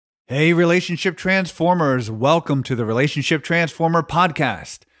Hey, Relationship Transformers. Welcome to the Relationship Transformer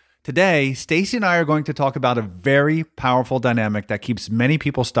podcast. Today, Stacy and I are going to talk about a very powerful dynamic that keeps many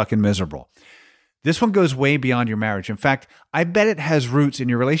people stuck and miserable. This one goes way beyond your marriage. In fact, I bet it has roots in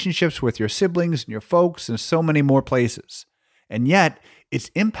your relationships with your siblings and your folks and so many more places. And yet, it's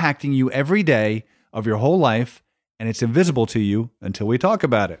impacting you every day of your whole life, and it's invisible to you until we talk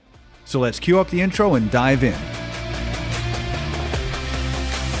about it. So let's cue up the intro and dive in.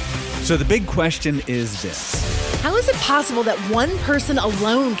 So the big question is this. How is it possible that one person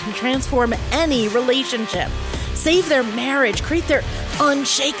alone can transform any relationship, save their marriage, create their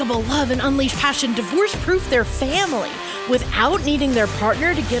unshakable love and unleash passion, divorce-proof their family without needing their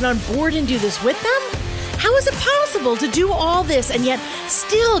partner to get on board and do this with them? How is it possible to do all this and yet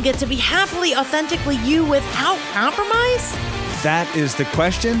still get to be happily, authentically you without compromise? That is the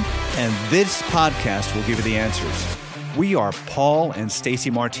question, and this podcast will give you the answers. We are Paul and Stacy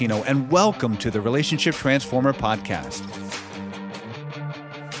Martino, and welcome to the Relationship Transformer podcast.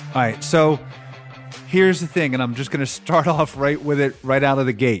 All right, so here's the thing, and I'm just going to start off right with it right out of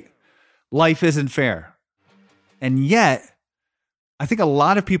the gate. Life isn't fair. And yet, I think a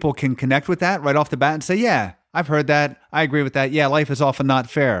lot of people can connect with that right off the bat and say, yeah, I've heard that. I agree with that. Yeah, life is often not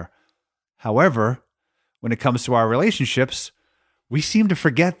fair. However, when it comes to our relationships, we seem to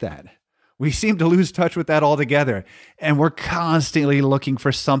forget that. We seem to lose touch with that altogether. And we're constantly looking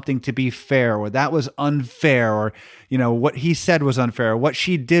for something to be fair, or that was unfair, or, what he said was unfair, or what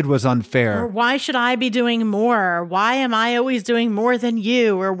she did was unfair. Or why should I be doing more? Why am I always doing more than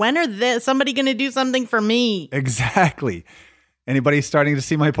you? Or when are somebody going to do something for me? Exactly. Anybody starting to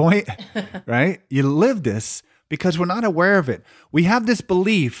see my point? Right? You live this because we're not aware of it. We have this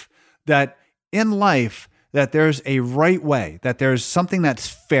belief that in life, that there's a right way, that there's something that's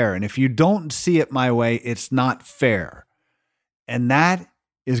fair. And if you don't see it my way, it's not fair. And that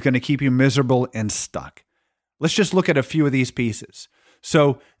is going to keep you miserable and stuck. Let's just look at a few of these pieces.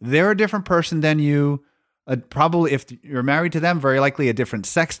 So they're a different person than you. Probably if you're married to them, very likely a different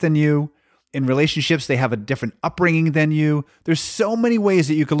sex than you. In relationships, they have a different upbringing than you. There's so many ways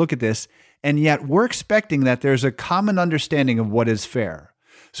that you could look at this. And yet we're expecting that there's a common understanding of what is fair.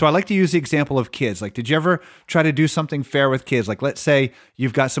 So I like to use the example of kids. Like, did you ever try to do something fair with kids? Like, let's say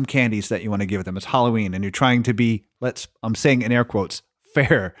you've got some candies that you want to give them. It's Halloween and you're trying to be, I'm saying in air quotes,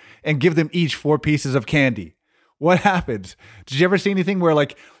 fair, and give them each 4 pieces of candy. What happens? Did you ever see anything where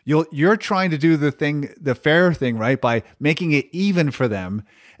like you're trying to do the fair thing, right? By making it even for them.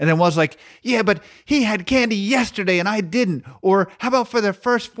 And then was like, yeah, but he had candy yesterday and I didn't. Or how about for the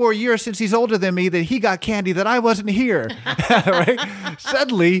first 4 years since he's older than me that he got candy that I wasn't here, right?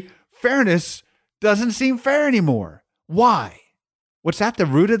 Suddenly, fairness doesn't seem fair anymore. Why? What's at the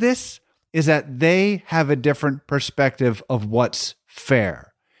root of this is that they have a different perspective of what's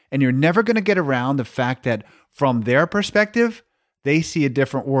fair. And you're never going to get around the fact that from their perspective, they see a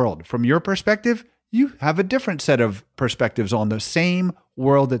different world. From your perspective, you have a different set of perspectives on the same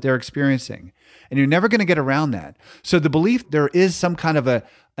world that they're experiencing. And you're never going to get around that. So the belief there is some kind of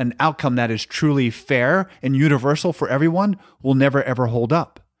an outcome that is truly fair and universal for everyone will never, ever hold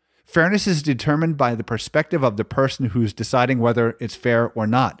up. Fairness is determined by the perspective of the person who's deciding whether it's fair or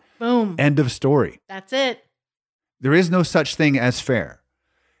not. Boom. End of story. That's it. There is no such thing as fair.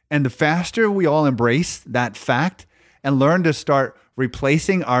 And the faster we all embrace that fact and learn to start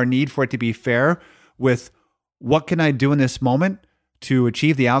replacing our need for it to be fair with what can I do in this moment to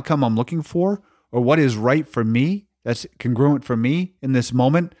achieve the outcome I'm looking for, or what is right for me, that's congruent for me in this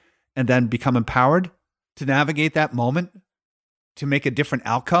moment, and then become empowered to navigate that moment, to make a different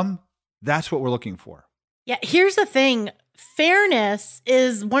outcome, that's what we're looking for. Yeah, here's the thing. Fairness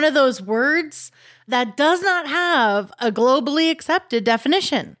is one of those words that does not have a globally accepted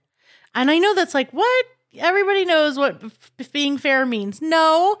definition. And I know that's like, what? Everybody knows what being fair means.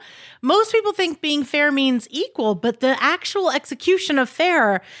 No, most people think being fair means equal, but the actual execution of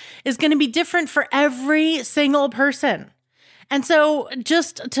fair is going to be different for every single person. And so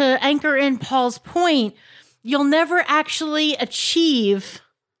just to anchor in Paul's point, you'll never actually achieve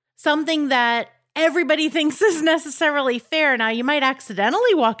something that everybody thinks is necessarily fair. Now, you might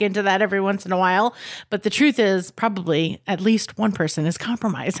accidentally walk into that every once in a while, but the truth is probably at least one person is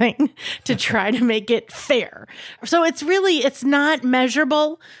compromising to try to make it fair. So it's not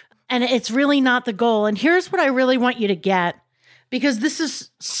measurable, and it's really not the goal. And here's what I really want you to get, because this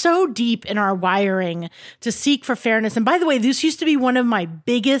is so deep in our wiring to seek for fairness. And by the way, this used to be one of my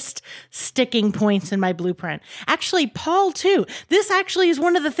biggest sticking points in my blueprint. Actually, Paul too. This actually is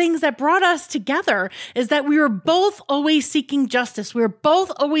one of the things that brought us together, is that we were both always seeking justice. We were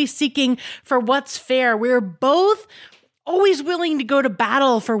both always seeking for what's fair. We were both always willing to go to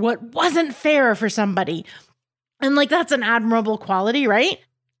battle for what wasn't fair for somebody. And like, that's an admirable quality, right?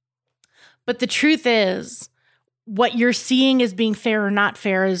 But the truth is, what you're seeing as being fair or not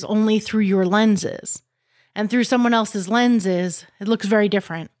fair is only through your lenses. And through someone else's lenses, it looks very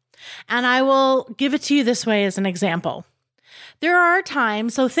different. And I will give it to you this way as an example. There are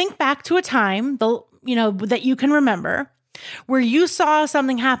times, so think back to a time, that you can remember, where you saw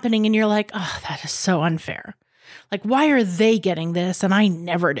something happening and you're like, oh, that is so unfair. Like, why are they getting this and I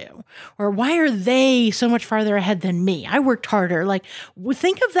never do? Or why are they so much farther ahead than me? I worked harder. Like,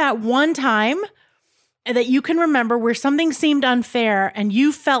 think of that one time that you can remember where something seemed unfair and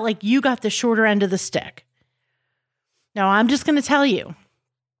you felt like you got the shorter end of the stick. Now, I'm just going to tell you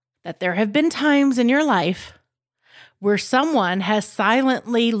that there have been times in your life where someone has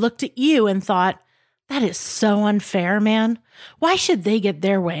silently looked at you and thought, that is so unfair, man. Why should they get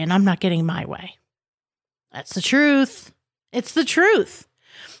their way and I'm not getting my way? That's the truth. It's the truth.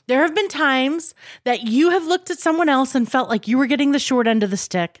 There have been times that you have looked at someone else and felt like you were getting the short end of the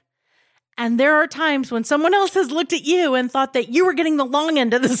stick. And there are times when someone else has looked at you and thought that you were getting the long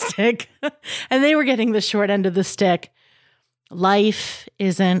end of the stick and they were getting the short end of the stick. Life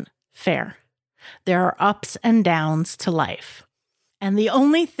isn't fair. There are ups and downs to life. And the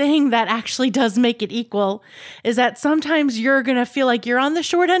only thing that actually does make it equal is that sometimes you're going to feel like you're on the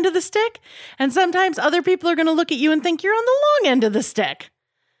short end of the stick, and sometimes other people are going to look at you and think you're on the long end of the stick.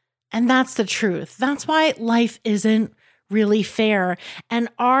 And that's the truth. That's why life isn't really fair. And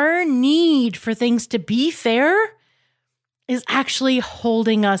our need for things to be fair is actually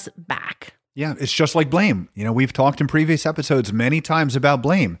holding us back. Yeah, it's just like blame. We've talked in previous episodes many times about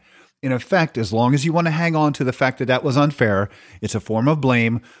blame. In effect, as long as you want to hang on to the fact that that was unfair, it's a form of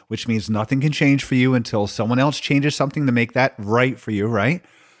blame, which means nothing can change for you until someone else changes something to make that right for you, right?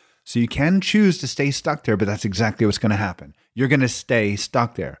 So you can choose to stay stuck there, but that's exactly what's going to happen. You're going to stay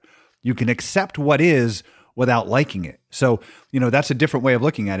stuck there. You can accept what is without liking it. So, that's a different way of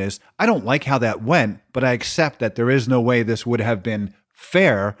looking at it is, I don't like how that went, but I accept that there is no way this would have been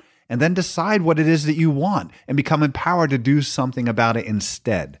fair, and then decide what it is that you want and become empowered to do something about it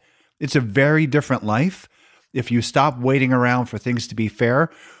instead. It's a very different life if you stop waiting around for things to be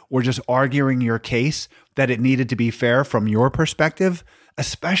fair or just arguing your case that it needed to be fair from your perspective,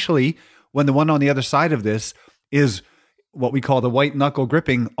 especially when the one on the other side of this is what we call the white knuckle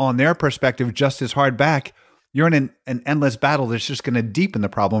gripping on their perspective just as hard back. You're in an endless battle that's just going to deepen the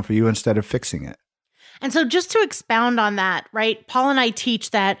problem for you instead of fixing it. And so just to expound on that, right, Paul and I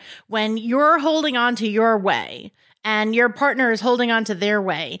teach that when you're holding on to your way, and your partner is holding on to their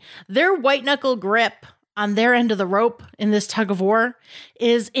way, their white knuckle grip on their end of the rope in this tug of war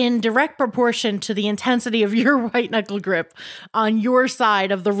is in direct proportion to the intensity of your white knuckle grip on your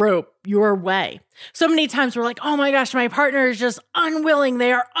side of the rope, your way. So many times we're like, oh my gosh, my partner is just unwilling.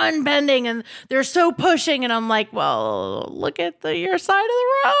 They are unbending and they're so pushing. And I'm like, well, look at your side of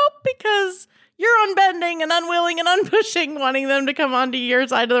the rope because you're unbending and unwilling and unpushing, wanting them to come onto your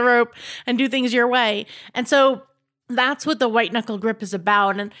side of the rope and do things your way. And so that's what the white knuckle grip is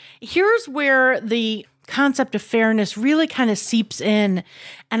about. And here's where the concept of fairness really kind of seeps in.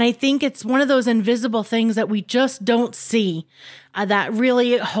 And I think it's one of those invisible things that we just don't see that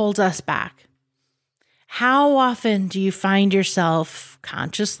really holds us back. How often do you find yourself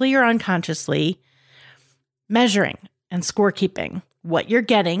consciously or unconsciously measuring and scorekeeping what you're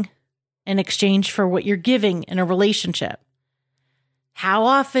getting in exchange for what you're giving in a relationship? How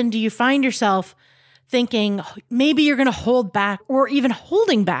often do you find yourself thinking maybe you're going to hold back or even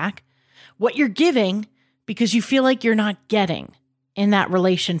holding back what you're giving because you feel like you're not getting in that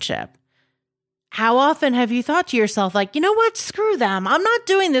relationship? How often have you thought to yourself, like, you know what, screw them. I'm not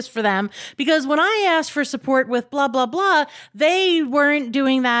doing this for them because when I asked for support with blah, blah, blah, they weren't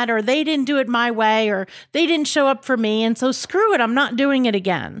doing that or they didn't do it my way or they didn't show up for me. And so screw it, I'm not doing it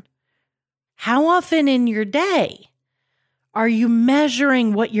again. How often in your day are you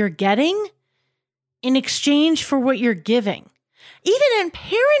measuring what you're getting in exchange for what you're giving? Even in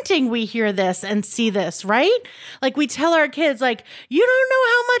parenting, we hear this and see this, right? Like we tell our kids, like, you don't know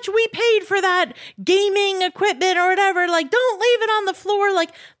how much we paid for that gaming equipment or whatever. Like, don't leave it on the floor.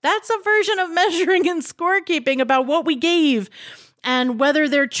 Like, that's a version of measuring and scorekeeping about what we gave and whether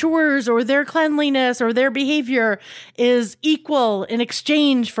their chores or their cleanliness or their behavior is equal in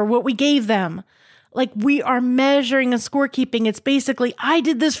exchange for what we gave them. Like we are measuring and scorekeeping. It's basically, I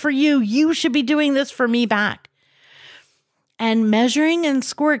did this for you. You should be doing this for me back. And measuring and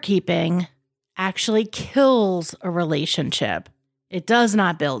scorekeeping actually kills a relationship. It does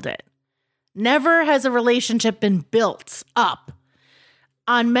not build it. Never has a relationship been built up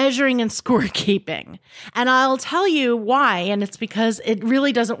on measuring and scorekeeping. And I'll tell you why. And it's because it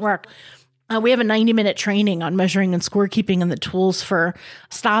really doesn't work. We have a 90-minute training on measuring and scorekeeping and the tools for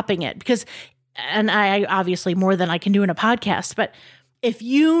stopping it. And I obviously more than I can do in a podcast, but if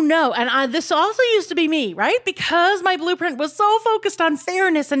you know, and this also used to be me, right? Because my blueprint was so focused on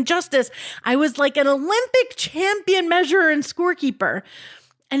fairness and justice, I was like an Olympic champion measurer and scorekeeper.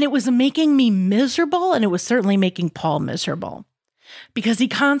 And it was making me miserable, and it was certainly making Paul miserable. Because he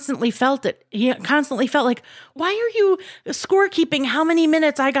constantly felt it. He constantly felt like, why are you scorekeeping how many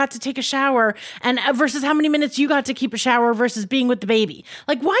minutes I got to take a shower and versus how many minutes you got to keep a shower versus being with the baby?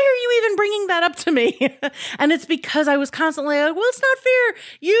 Like, why are you even bringing that up to me? And it's because I was constantly like, well, it's not fair.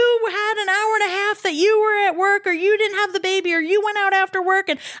 You had an hour and a half that you were at work, or you didn't have the baby, or you went out after work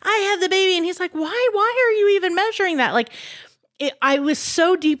and I had the baby. And he's like, why are you even measuring that? Like, I was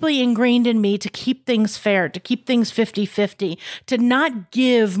so deeply ingrained in me to keep things fair, to keep things 50-50, to not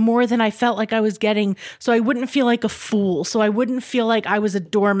give more than I felt like I was getting, so I wouldn't feel like a fool, so I wouldn't feel like I was a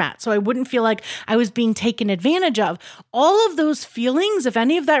doormat, so I wouldn't feel like I was being taken advantage of. All of those feelings, if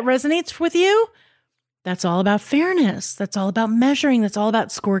any of that resonates with you, that's all about fairness. That's all about measuring. That's all about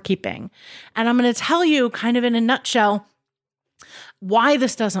scorekeeping. And I'm going to tell you kind of in a nutshell why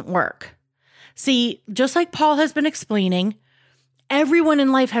this doesn't work. See, just like Paul has been explaining, everyone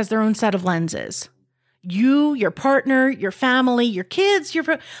in life has their own set of lenses. You, your partner, your family, your kids,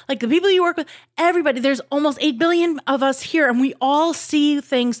 like the people you work with, everybody. There's almost 8 billion of us here, and we all see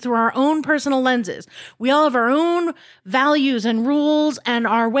things through our own personal lenses. We all have our own values and rules and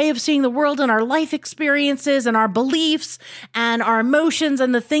our way of seeing the world and our life experiences and our beliefs and our emotions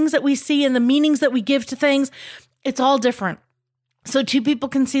and the things that we see and the meanings that we give to things. It's all different. So two people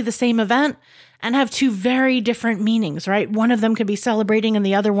can see the same event and have two very different meanings, right? One of them could be celebrating and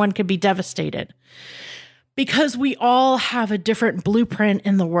the other one could be devastated. Because we all have a different blueprint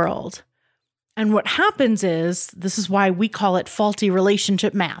in the world. And what happens is, this is why we call it faulty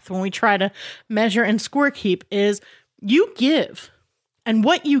relationship math. When we try to measure and scorekeep, is you give. And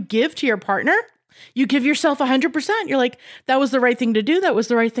what you give to your partner, you give yourself 100%. You're like, that was the right thing to do. That was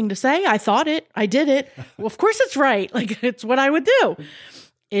the right thing to say. I thought it. I did it. Well, of course it's right. Like, it's what I would do.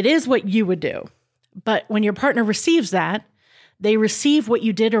 It is what you would do. But when your partner receives that, they receive what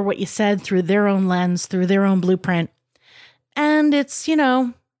you did or what you said through their own lens, through their own blueprint. And it's,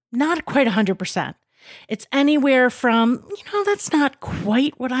 not quite 100%. It's anywhere from, that's not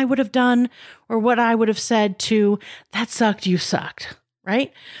quite what I would have done or what I would have said to, that sucked, you sucked,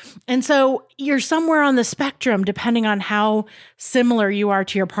 right? And so you're somewhere on the spectrum depending on how similar you are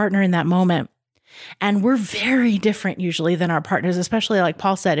to your partner in that moment. And we're very different usually than our partners, especially like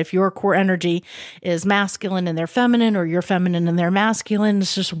Paul said, if your core energy is masculine and they're feminine, or you're feminine and they're masculine,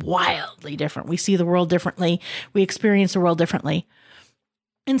 it's just wildly different. We see the world differently. We experience the world differently.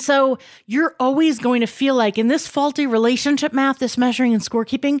 And so you're always going to feel like in this faulty relationship math, this measuring and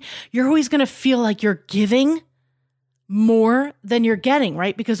scorekeeping, you're always going to feel like you're giving more than you're getting,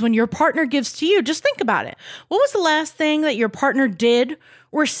 right? Because when your partner gives to you, just think about it. What was the last thing that your partner did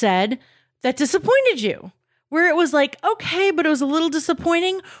or said that disappointed you? Where it was like, okay, but it was a little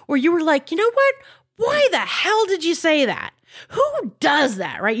disappointing, or you were like, you know what? Why the hell did you say that? Who does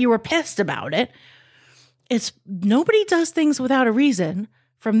that, right? You were pissed about it. It's nobody does things without a reason.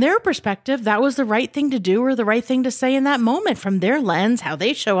 From their perspective, that was the right thing to do or the right thing to say in that moment. From their lens, how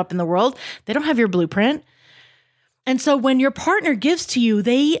they show up in the world, they don't have your blueprint. And so when your partner gives to you,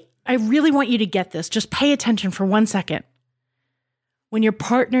 I really want you to get this. Just pay attention for 1 second. When your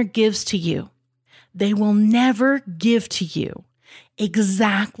partner gives to you, they will never give to you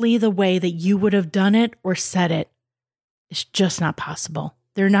exactly the way that you would have done it or said it. It's just not possible.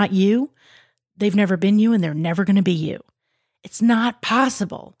 They're not you. They've never been you, and they're never going to be you. It's not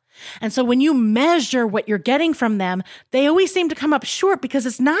possible. And so when you measure what you're getting from them, they always seem to come up short because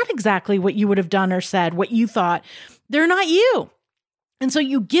it's not exactly what you would have done or said, what you thought. They're not you. And so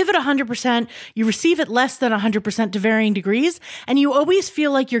you give it 100%, you receive it less than 100% to varying degrees, and you always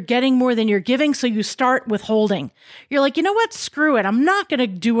feel like you're getting more than you're giving, so you start withholding. You're like, you know what? Screw it. I'm not going to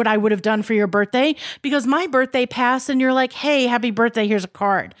do what I would have done for your birthday because my birthday passed, and you're like, hey, happy birthday, here's a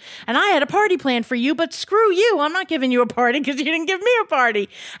card. And I had a party planned for you, but screw you. I'm not giving you a party because you didn't give me a party.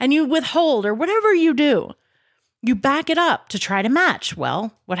 And you withhold, or whatever you do. You back it up to try to match.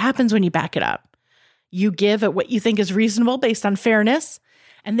 Well, what happens when you back it up? You give at what you think is reasonable based on fairness,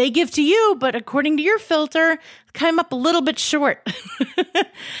 and they give to you, but according to your filter, came up a little bit short.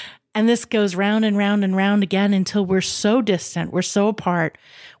 And this goes round and round and round again until we're so distant, we're so apart,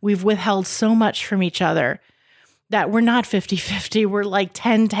 we've withheld so much from each other that we're not 50-50, we're like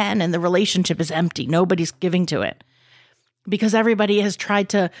 10-10, and the relationship is empty. Nobody's giving to it. because everybody has tried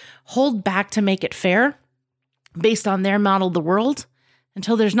to hold back to make it fair based on their model of the world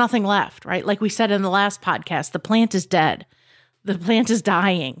until there's nothing left, right? Like we said in the last podcast, the plant is dead. The plant is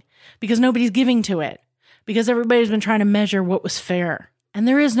dying because nobody's giving to it, because everybody's been trying to measure what was fair. And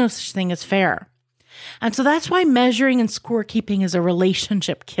there is no such thing as fair. And so that's why measuring and scorekeeping is a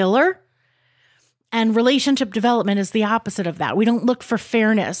relationship killer. And relationship development is the opposite of that. We don't look for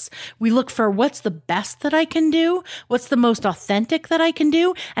fairness. We look for what's the best that I can do, what's the most authentic that I can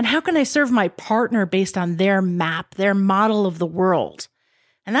do, and how can I serve my partner based on their map, their model of the world.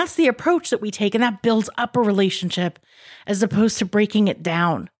 And that's the approach that we take, and that builds up a relationship as opposed to breaking it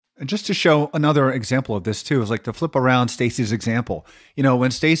down. And just to show another example of this too, is like to flip around Stacy's example. You know,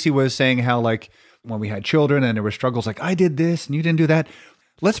 when Stacy was saying how like when we had children and there were struggles, like I did this and you didn't do that.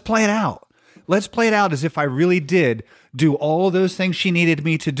 Let's play it out. Let's play it out as if I really did do all those things she needed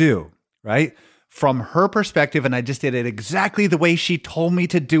me to do, right? From her perspective, and I just did it exactly the way she told me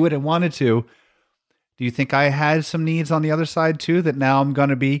to do it and wanted to. Do you think I had some needs on the other side too that now I'm going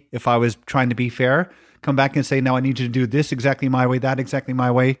to be, if I was trying to be fair, come back and say, no, I need you to do this exactly my way, that exactly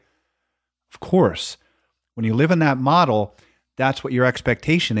my way? Of course. When you live in that model, that's what your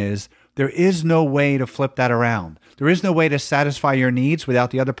expectation is. There is no way to flip that around. There is no way to satisfy your needs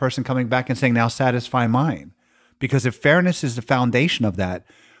without the other person coming back and saying, now satisfy mine. Because if fairness is the foundation of that,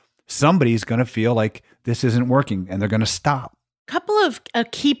 somebody's going to feel like this isn't working and they're going to stop. Couple of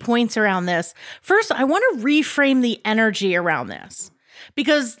key points around this. First, I want to reframe the energy around this.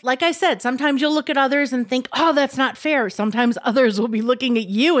 Because like I said, sometimes you'll look at others and think, oh, that's not fair. Sometimes others will be looking at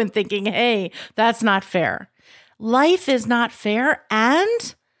you and thinking, hey, that's not fair. Life is not fair,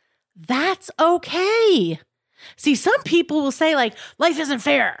 and that's okay. See, some people will say like, life isn't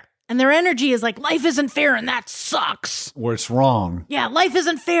fair. And their energy is like, life isn't fair and that sucks. Or it's wrong. Yeah, life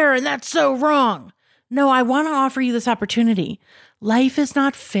isn't fair and that's so wrong. No, I want to offer you this opportunity. Life is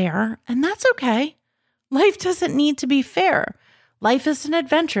not fair and that's okay. Life doesn't need to be fair. Life is an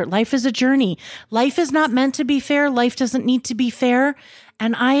adventure. Life is a journey. Life is not meant to be fair. Life doesn't need to be fair.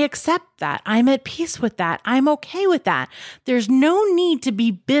 And I accept that. I'm at peace with that. I'm okay with that. There's no need to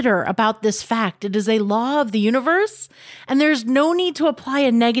be bitter about this fact. It is a law of the universe, and there's no need to apply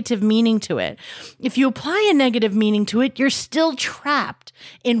a negative meaning to it. If you apply a negative meaning to it, you're still trapped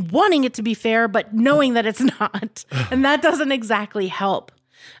in wanting it to be fair, but knowing that it's not. And that doesn't exactly help.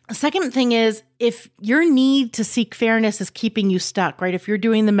 The second thing is, if your need to seek fairness is keeping you stuck, right? If you're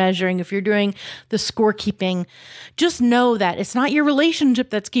doing the measuring, if you're doing the scorekeeping, just know that it's not your relationship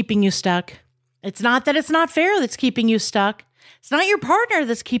that's keeping you stuck. It's not that it's not fair that's keeping you stuck. It's not your partner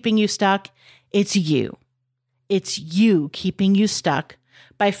that's keeping you stuck. It's you. It's you keeping you stuck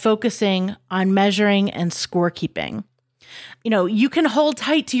by focusing on measuring and scorekeeping. You know, you can hold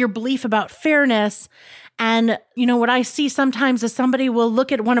tight to your belief about fairness. And, you know, what I see sometimes is somebody will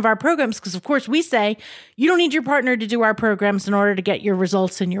look at one of our programs, because of course we say, you don't need your partner to do our programs in order to get your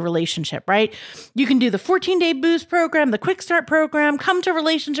results in your relationship, right? You can do the 14-day boost program, the quick start program, come to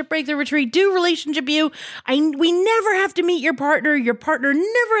Relationship Breakthrough Retreat, do Relationship U. We never have to meet your partner. Your partner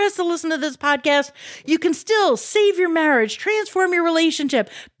never has to listen to this podcast. You can still save your marriage, transform your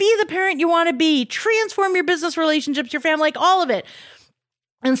relationship, be the parent you want to be, transform your business relationships, your family, like all of it.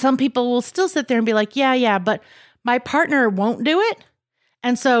 And some people will still sit there and be like, yeah, but my partner won't do it.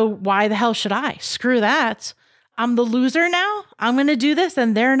 And so why the hell should I? Screw that. I'm the loser now. I'm going to do this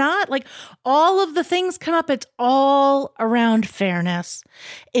and they're not. Like all of the things come up. It's all around fairness.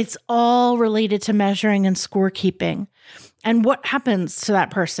 It's all related to measuring and scorekeeping. And what happens to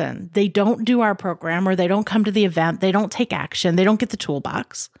that person? They don't do our program, or they don't come to the event. They don't take action. They don't get the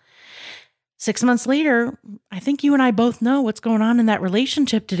toolbox. 6 months later, I think you and I both know what's going on in that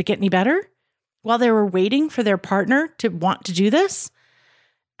relationship. Did it get any better while they were waiting for their partner to want to do this?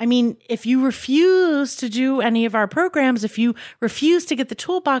 I mean, if you refuse to do any of our programs, if you refuse to get the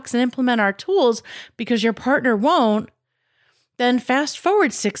toolbox and implement our tools because your partner won't, then fast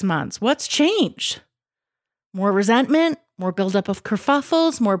forward 6 months. What's changed? More resentment, more buildup of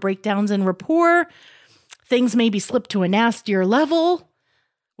kerfuffles, more breakdowns in rapport. Things maybe slipped to a nastier level.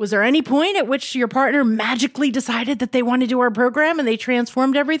 Was there any point at which your partner magically decided that they want to do our program and they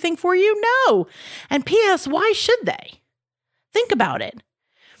transformed everything for you? No. And P.S., why should they? Think about it.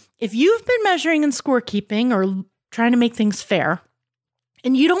 If you've been measuring and scorekeeping or trying to make things fair,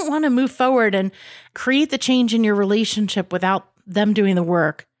 and you don't want to move forward and create the change in your relationship without them doing the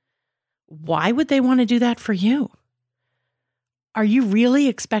work, why would they want to do that for you? Are you really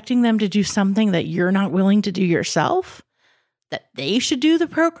expecting them to do something that you're not willing to do yourself? That they should do the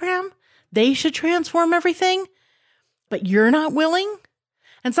program? They should transform everything? But you're not willing?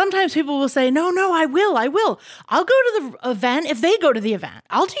 And sometimes people will say, no, I will. I'll go to the event if they go to the event.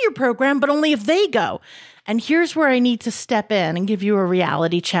 I'll do your program, but only if they go. And here's where I need to step in and give you a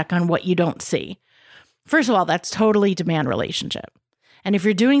reality check on what you don't see. First of all, that's totally demand relationship. And if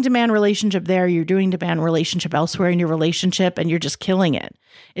you're doing demand relationship there, you're doing demand relationship elsewhere in your relationship, and you're just killing it.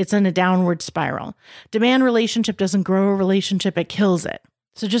 It's in a downward spiral. Demand relationship doesn't grow a relationship, it kills it.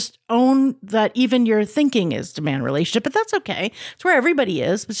 So just own that even your thinking is demand relationship, but that's okay. It's where everybody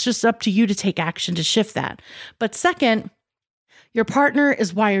is. It's just up to you to take action to shift that. But second, your partner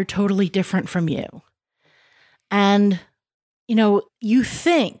is wired totally different from you. And, you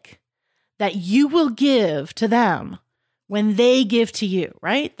think that you will give to them when they give to you,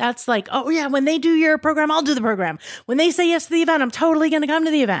 right? That's like, oh yeah, when they do your program, I'll do the program. When they say yes to the event, I'm totally going to come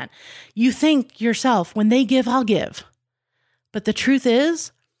to the event. You think yourself, when they give, I'll give. But the truth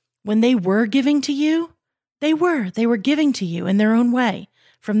is, when they were giving to you, they were giving to you in their own way.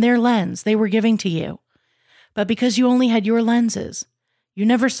 From their lens, they were giving to you. But because you only had your lenses, you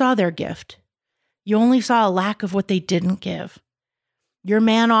never saw their gift. You only saw a lack of what they didn't give. Your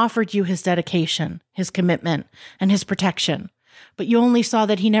man offered you his dedication, his commitment, and his protection, but you only saw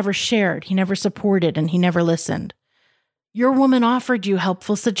that he never shared, he never supported, and he never listened. Your woman offered you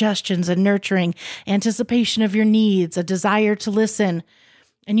helpful suggestions and nurturing, anticipation of your needs, a desire to listen,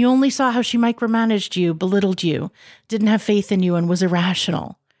 and you only saw how she micromanaged you, belittled you, didn't have faith in you, and was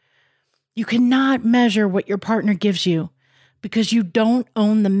irrational. You cannot measure what your partner gives you because you don't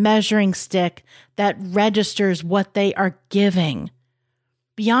own the measuring stick that registers what they are giving.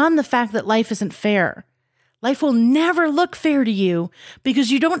 Beyond the fact that life isn't fair, life will never look fair to you because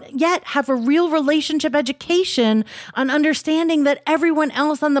you don't yet have a real relationship education on understanding that everyone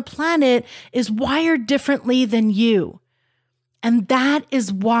else on the planet is wired differently than you. And that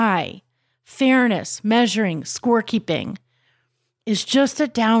is why fairness, measuring, scorekeeping is just a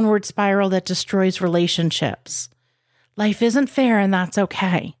downward spiral that destroys relationships. Life isn't fair, and that's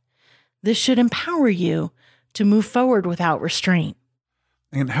okay. This should empower you to move forward without restraint.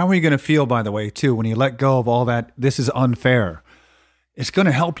 And how are you going to feel, by the way, too, when you let go of all that, this is unfair? It's going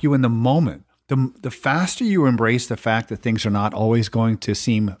to help you in the moment. The faster you embrace the fact that things are not always going to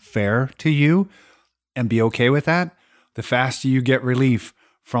seem fair to you and be okay with that, the faster you get relief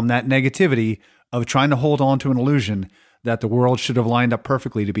from that negativity of trying to hold on to an illusion that the world should have lined up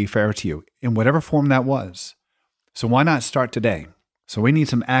perfectly to be fair to you in whatever form that was. So why not start today? So we need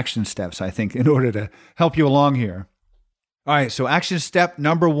some action steps, I think, in order to help you along here. All right, so action step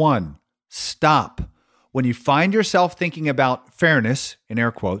number 1, stop. When you find yourself thinking about fairness, in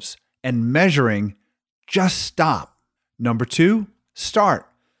air quotes, and measuring, just stop. Number 2, start.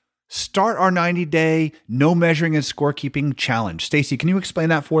 Start our 90-day no measuring and scorekeeping challenge. Stacey, can you explain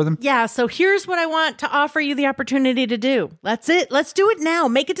that for them? Yeah, so here's what I want to offer you the opportunity to do. That's it. Let's do it now.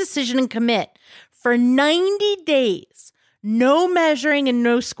 Make a decision and commit. For 90 days, no measuring and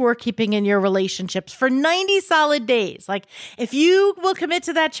no scorekeeping in your relationships for 90 solid days. Like if you will commit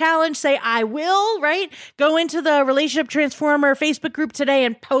to that challenge, say, I will, right? Go into the Relationship Transformer Facebook group today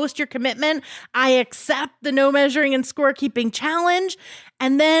and post your commitment. I accept the no measuring and scorekeeping challenge.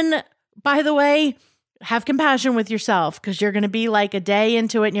 And then, by the way, have compassion with yourself because you're going to be like a day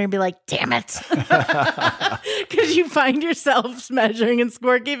into it and you're going to be like, damn it. Because you find yourself measuring and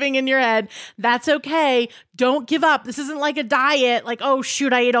scorekeeping in your head. That's okay. Don't give up. This isn't like a diet. Like, oh,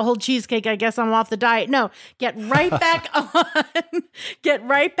 shoot, I ate a whole cheesecake. I guess I'm off the diet. No, get right back on. Get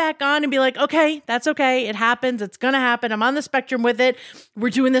right back on and be like, okay, that's okay. It happens. It's going to happen. I'm on the spectrum with it. We're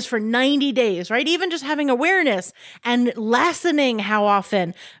doing this for 90 days, right? Even just having awareness and lessening how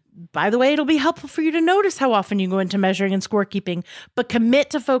often. By the way, it'll be helpful for you to notice how often you go into measuring and scorekeeping, but commit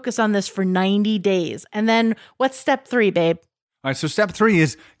to focus on this for 90 days. And then what's step 3, babe? All right, so step 3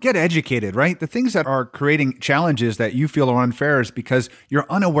 is get educated, right? The things that are creating challenges that you feel are unfair is because you're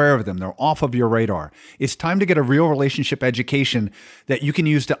unaware of them. They're off of your radar. It's time to get a real relationship education that you can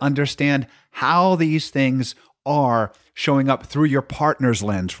use to understand how these things are showing up through your partner's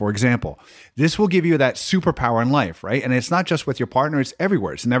lens, for example. This will give you that superpower in life, right? And it's not just with your partner, it's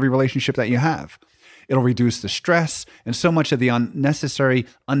everywhere. It's in every relationship that you have. It'll reduce the stress and so much of the unnecessary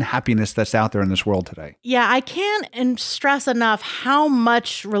unhappiness that's out there in this world today. Yeah, I can't stress enough how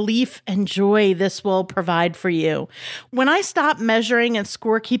much relief and joy this will provide for you. When I stop measuring and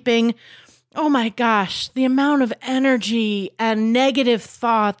scorekeeping, oh my gosh, the amount of energy and negative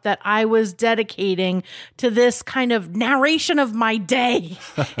thought that I was dedicating to this kind of narration of my day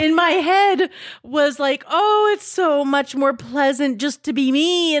in my head was like, oh, it's so much more pleasant just to be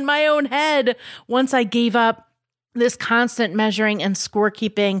me in my own head once I gave up this constant measuring and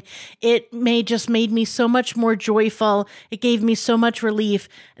scorekeeping, it made me so much more joyful. It gave me so much relief.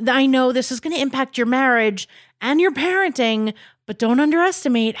 I know this is going to impact your marriage and your parenting, but don't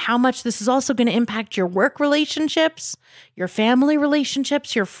underestimate how much this is also going to impact your work relationships, your family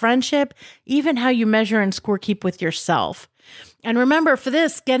relationships, your friendship, even how you measure and scorekeep with yourself. And remember, for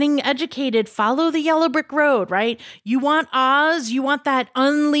this, getting educated, follow the yellow brick road, right? You want Oz, you want that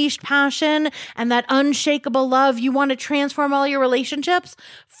unleashed passion and that unshakable love. You want to transform all your relationships?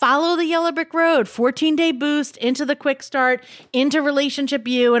 Follow the yellow brick road, 14-day boost into the quick start, into Relationship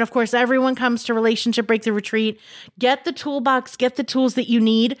U. And of course, everyone comes to Relationship Breakthrough Retreat. Get the toolbox, get the tools that you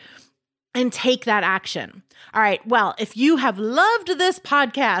need, and take that action. All right. Well, if you have loved this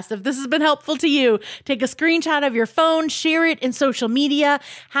podcast, if this has been helpful to you, take a screenshot of your phone, share it in social media,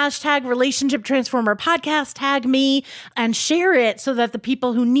 hashtag Relationship Transformer Podcast, tag me, and share it so that the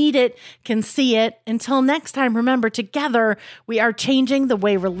people who need it can see it. Until next time, remember, together, we are changing the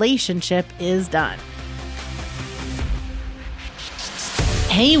way relationship is done.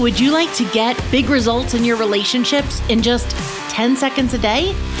 Hey, would you like to get big results in your relationships in just 10 seconds a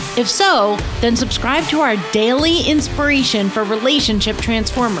day? If so, then subscribe to our daily inspiration for relationship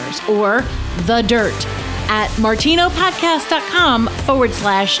transformers, or The Dirt, at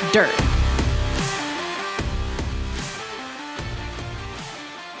martinopodcast.com/dirt.